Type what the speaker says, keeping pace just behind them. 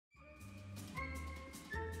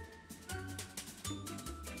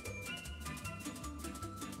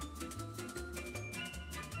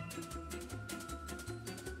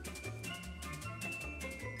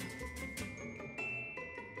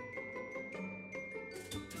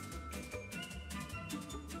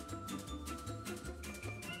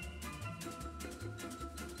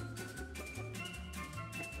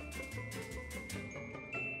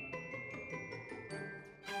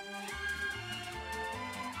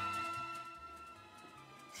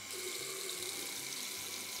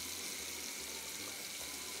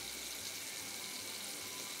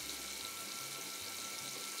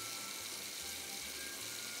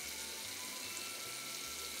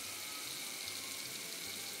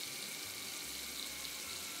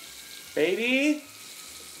Baby?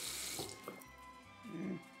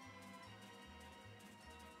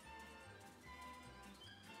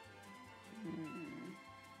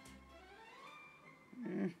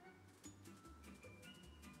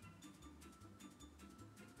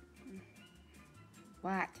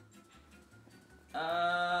 What?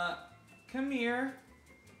 Come here.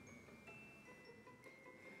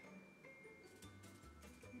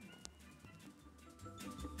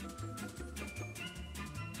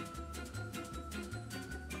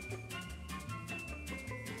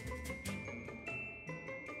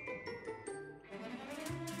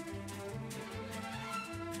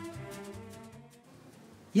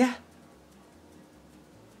 Yeah.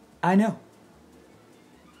 I know.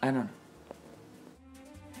 I don't know.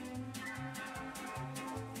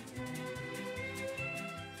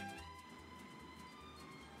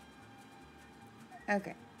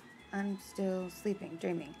 Okay. I'm still sleeping,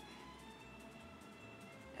 dreaming.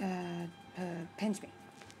 Pinch me.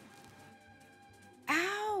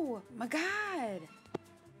 Ow! My God!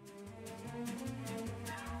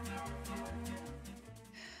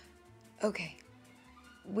 Okay.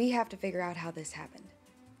 We have to figure out how this happened.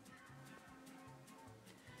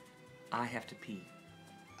 I have to pee.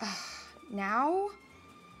 Now?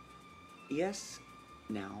 Yes,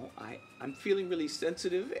 now I'm feeling really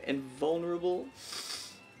sensitive and vulnerable,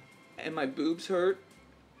 and my boobs hurt,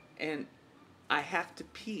 and I have to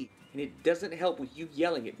pee, and it doesn't help with you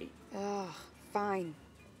yelling at me. Ugh, fine.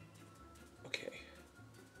 Okay.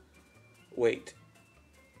 Wait.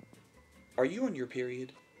 Are you on your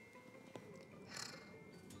period?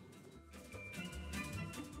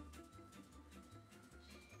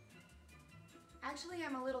 Actually,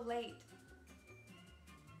 I'm a little late.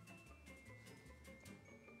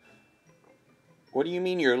 What do you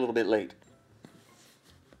mean you're a little bit late?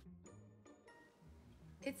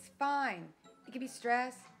 It's fine. It could be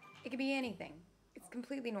stress. It could be anything. It's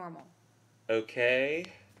completely normal. Okay.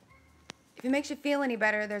 If it makes you feel any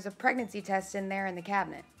better, there's a pregnancy test in there in the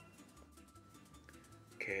cabinet.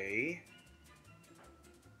 Okay.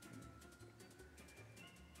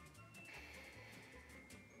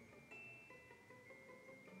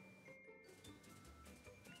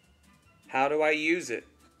 How do I use it?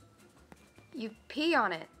 You pee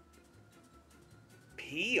on it.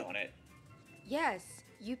 Pee on it? Yes,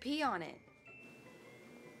 you pee on it.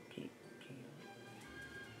 Pee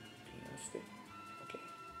on a stick. Okay.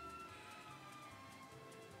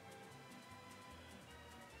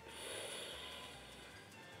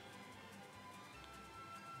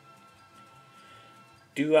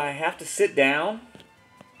 Do I have to sit down?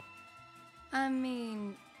 I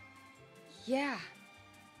mean, yeah.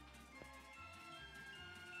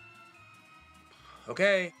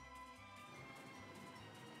 Okay.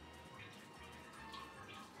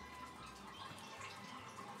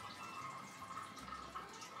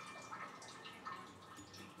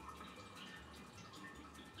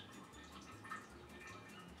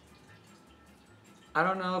 I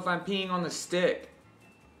don't know if I'm peeing on the stick.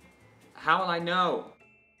 How will I know?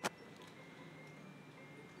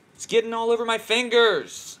 It's getting all over my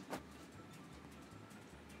fingers.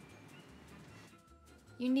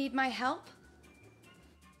 You need my help?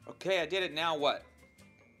 Okay, I did it. Now what?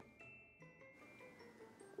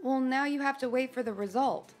 Well, now you have to wait for the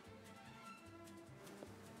result.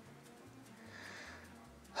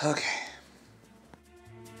 Okay.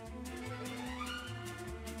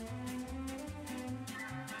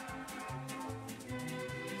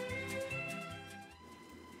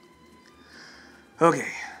 Okay,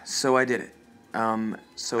 so I did it.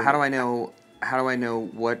 So how do I know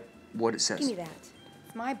what it says? Give me that.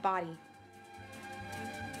 It's my body.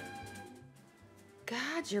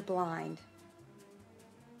 God, you're blind.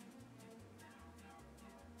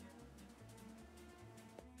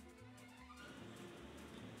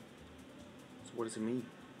 So what does it mean?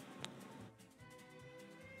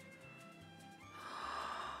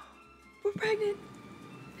 We're pregnant.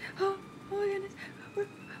 Oh my goodness.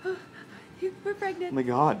 We're pregnant. Oh my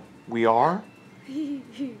God, we are? We're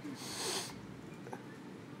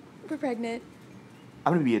pregnant.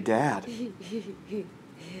 I'm gonna be a dad.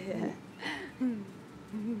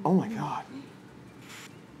 Oh my God.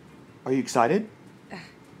 Are you excited?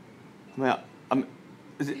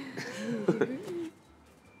 Is it?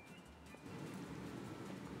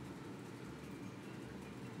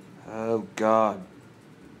 Oh God.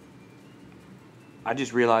 I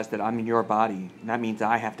just realized that I'm in your body, and that means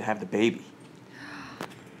I have to have the baby.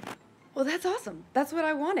 Well, that's awesome. That's what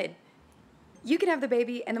I wanted. You can have the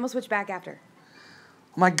baby, and then we'll switch back after.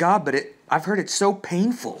 Oh my God, but I've heard it's so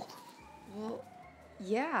painful. Well,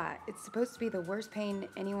 yeah, it's supposed to be the worst pain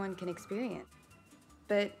anyone can experience.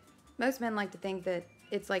 But Most men like to think that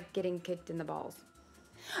it's like getting kicked in the balls.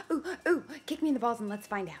 Ooh, kick me in the balls and let's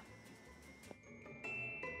find out.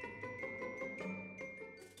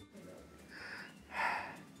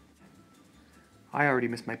 I already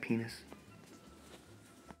miss my penis.